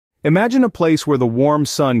Imagine a place where the warm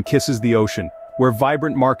sun kisses the ocean, where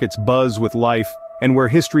vibrant markets buzz with life, and where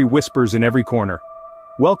history whispers in every corner.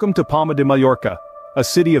 Welcome to Palma de Mallorca, a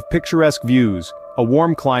city of picturesque views, a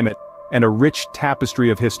warm climate, and a rich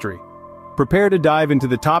tapestry of history. Prepare to dive into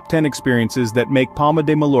the top 10 experiences that make Palma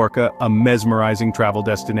de Mallorca a mesmerizing travel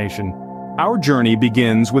destination. Our journey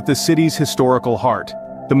begins with the city's historical heart,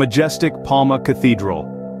 the majestic Palma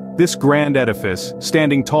Cathedral. This grand edifice,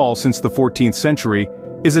 standing tall since the 14th century,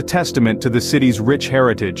 is a testament to the city's rich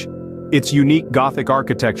heritage. Its unique Gothic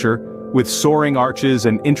architecture, with soaring arches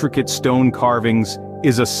and intricate stone carvings,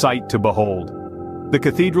 is a sight to behold. The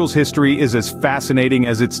cathedral's history is as fascinating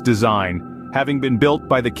as its design, having been built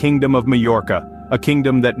by the Kingdom of Mallorca, a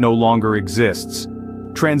kingdom that no longer exists.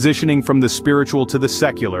 Transitioning from the spiritual to the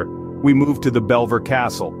secular, we move to the Belver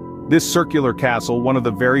Castle. This circular castle, one of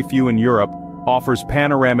the very few in Europe, offers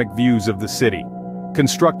panoramic views of the city.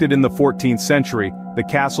 Constructed in the 14th century, the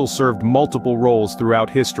castle served multiple roles throughout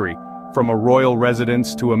history, from a royal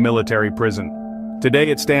residence to a military prison. Today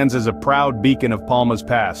it stands as a proud beacon of Palma's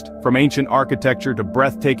past. From ancient architecture to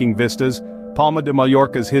breathtaking vistas, Palma de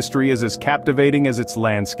Mallorca's history is as captivating as its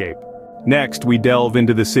landscape. Next, we delve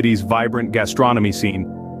into the city's vibrant gastronomy scene.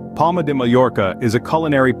 Palma de Mallorca is a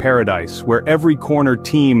culinary paradise where every corner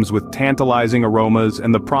teems with tantalizing aromas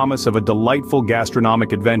and the promise of a delightful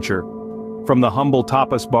gastronomic adventure. From the humble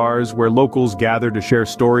tapas bars where locals gather to share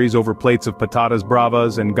stories over plates of patatas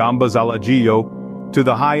bravas and gambas al ajillo, to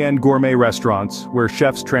the high-end gourmet restaurants where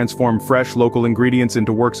chefs transform fresh local ingredients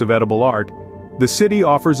into works of edible art, the city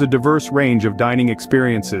offers a diverse range of dining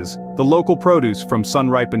experiences. The local produce, from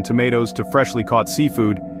sun-ripened tomatoes to freshly caught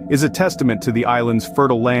seafood, is a testament to the island's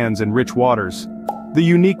fertile lands and rich waters. The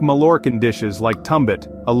unique Mallorcan dishes like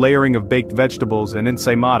tumbit, a layering of baked vegetables, and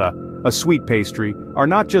ensaimada, a sweet pastry, are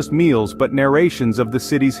not just meals but narrations of the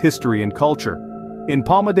city's history and culture. In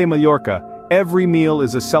Palma de Mallorca, every meal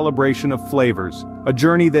is a celebration of flavors, a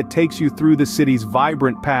journey that takes you through the city's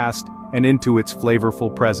vibrant past and into its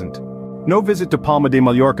flavorful present. No visit to Palma de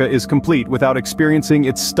Mallorca is complete without experiencing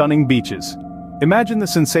its stunning beaches. Imagine the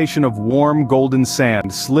sensation of warm golden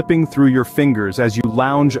sand slipping through your fingers as you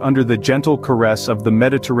lounge under the gentle caress of the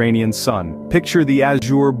Mediterranean sun. Picture the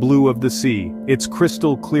azure blue of the sea, its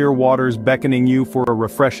crystal clear waters beckoning you for a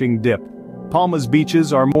refreshing dip. Palma's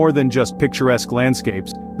beaches are more than just picturesque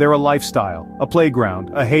landscapes, they're a lifestyle, a playground,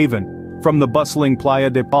 a haven. From the bustling Playa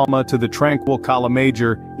de Palma to the tranquil Cala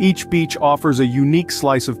Major, each beach offers a unique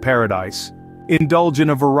slice of paradise. Indulge in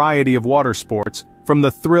a variety of water sports, from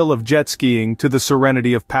the thrill of jet skiing to the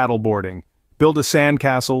serenity of paddleboarding. Build a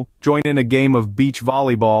sandcastle, join in a game of beach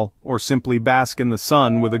volleyball, or simply bask in the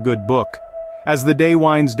sun with a good book. As the day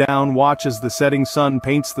winds down, watch as the setting sun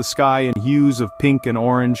paints the sky in hues of pink and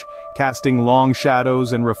orange, casting long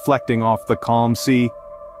shadows and reflecting off the calm sea.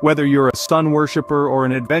 Whether you're a sun worshipper or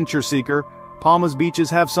an adventure seeker, Palma's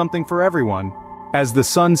beaches have something for everyone. As the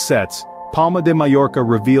sun sets, Palma de Mallorca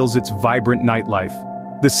reveals its vibrant nightlife.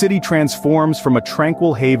 The city transforms from a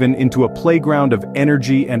tranquil haven into a playground of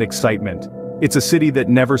energy and excitement. It's a city that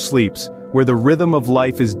never sleeps, where the rhythm of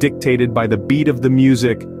life is dictated by the beat of the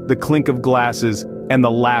music, the clink of glasses, and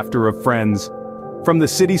the laughter of friends. From the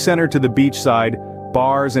city center to the beachside,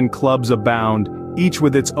 bars and clubs abound, each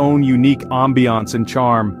with its own unique ambiance and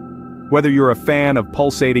charm. Whether you're a fan of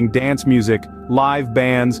pulsating dance music, live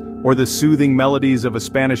bands, or the soothing melodies of a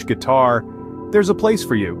Spanish guitar, there's a place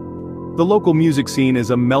for you. The local music scene is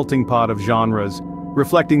a melting pot of genres,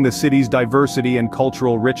 reflecting the city's diversity and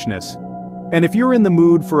cultural richness. And if you're in the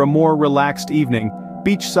mood for a more relaxed evening,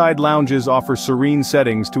 beachside lounges offer serene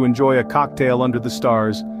settings to enjoy a cocktail under the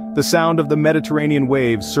stars, the sound of the Mediterranean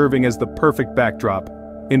waves serving as the perfect backdrop.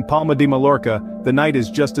 In Palma de Mallorca, the night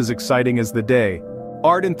is just as exciting as the day.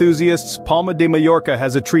 Art enthusiasts, Palma de Mallorca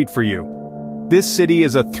has a treat for you. This city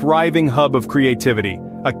is a thriving hub of creativity,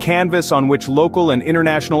 a canvas on which local and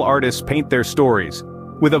international artists paint their stories.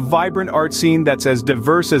 With a vibrant art scene that's as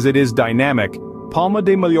diverse as it is dynamic, Palma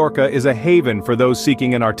de Mallorca is a haven for those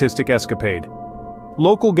seeking an artistic escapade.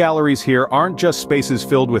 Local galleries here aren't just spaces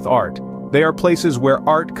filled with art, they are places where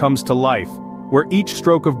art comes to life, where each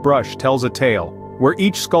stroke of brush tells a tale, where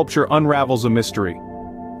each sculpture unravels a mystery.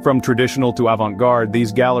 From traditional to avant-garde,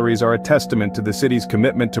 these galleries are a testament to the city's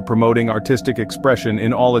commitment to promoting artistic expression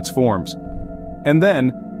in all its forms. And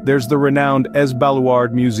then, there's the renowned Es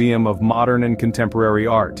Baluard Museum of Modern and Contemporary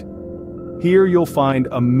Art. Here you'll find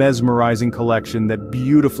a mesmerizing collection that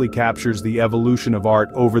beautifully captures the evolution of art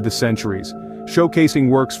over the centuries, showcasing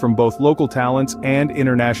works from both local talents and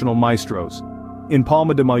international maestros. In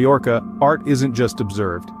Palma de Mallorca, art isn't just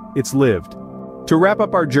observed, it's lived. To wrap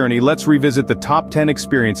up our journey, let's revisit the top 10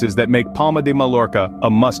 experiences that make Palma de Mallorca a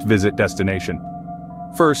must-visit destination.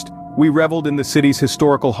 First, we reveled in the city's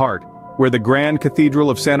historical heart, where the Grand Cathedral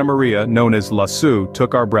of Santa Maria, known as La Seu,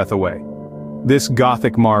 took our breath away. This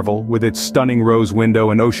Gothic marvel, with its stunning rose window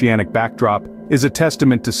and oceanic backdrop, is a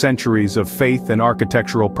testament to centuries of faith and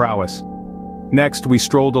architectural prowess. Next, we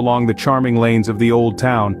strolled along the charming lanes of the old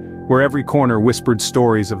town, where every corner whispered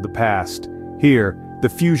stories of the past. Here, the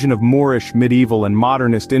fusion of Moorish, medieval and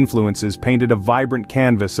modernist influences painted a vibrant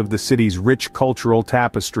canvas of the city's rich cultural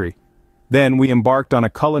tapestry. Then we embarked on a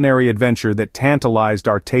culinary adventure that tantalized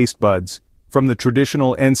our taste buds. From the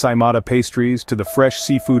traditional ensaimada pastries to the fresh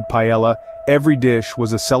seafood paella, every dish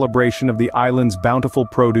was a celebration of the island's bountiful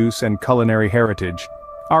produce and culinary heritage.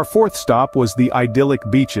 Our fourth stop was the idyllic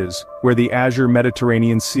beaches, where the azure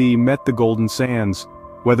Mediterranean Sea met the golden sands.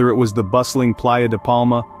 Whether it was the bustling Playa de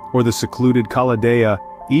Palma or the secluded Cala Dea,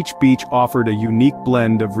 each beach offered a unique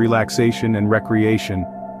blend of relaxation and recreation.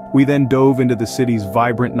 We then dove into the city's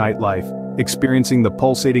vibrant nightlife, experiencing the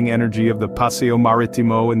pulsating energy of the Paseo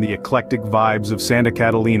Maritimo and the eclectic vibes of Santa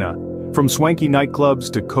Catalina. From swanky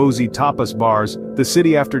nightclubs to cozy tapas bars, the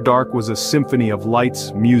city after dark was a symphony of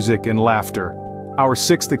lights, music and laughter. Our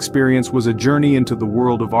sixth experience was a journey into the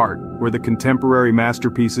world of art, where the contemporary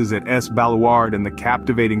masterpieces at Es Baluard and the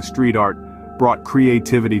captivating street art brought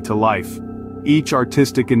creativity to life. Each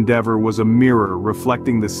artistic endeavor was a mirror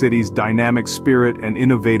reflecting the city's dynamic spirit and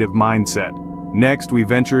innovative mindset. Next, we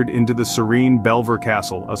ventured into the serene Belver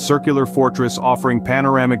Castle, a circular fortress offering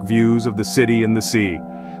panoramic views of the city and the sea.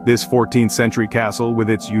 This 14th-century castle, with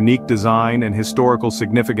its unique design and historical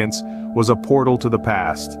significance, was a portal to the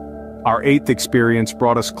past. Our eighth experience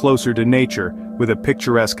brought us closer to nature, with a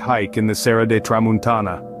picturesque hike in the Serra de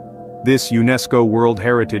Tramuntana. This UNESCO World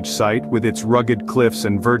Heritage Site, with its rugged cliffs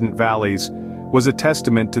and verdant valleys, was a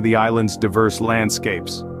testament to the island's diverse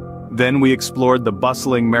landscapes. Then we explored the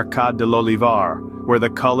bustling Mercat de l'Olivar, where the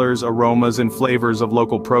colors, aromas and flavors of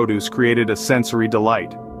local produce created a sensory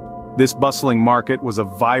delight. This bustling market was a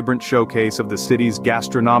vibrant showcase of the city's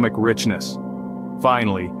gastronomic richness.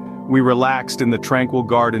 Finally, we relaxed in the tranquil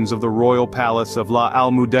gardens of the Royal Palace of La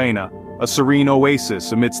Almudena, a serene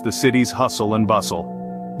oasis amidst the city's hustle and bustle.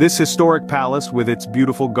 This historic palace, with its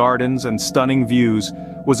beautiful gardens and stunning views,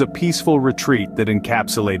 was a peaceful retreat that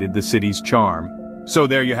encapsulated the city's charm. So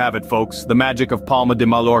there you have it, folks. The magic of Palma de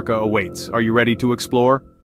Mallorca awaits. Are you ready to explore?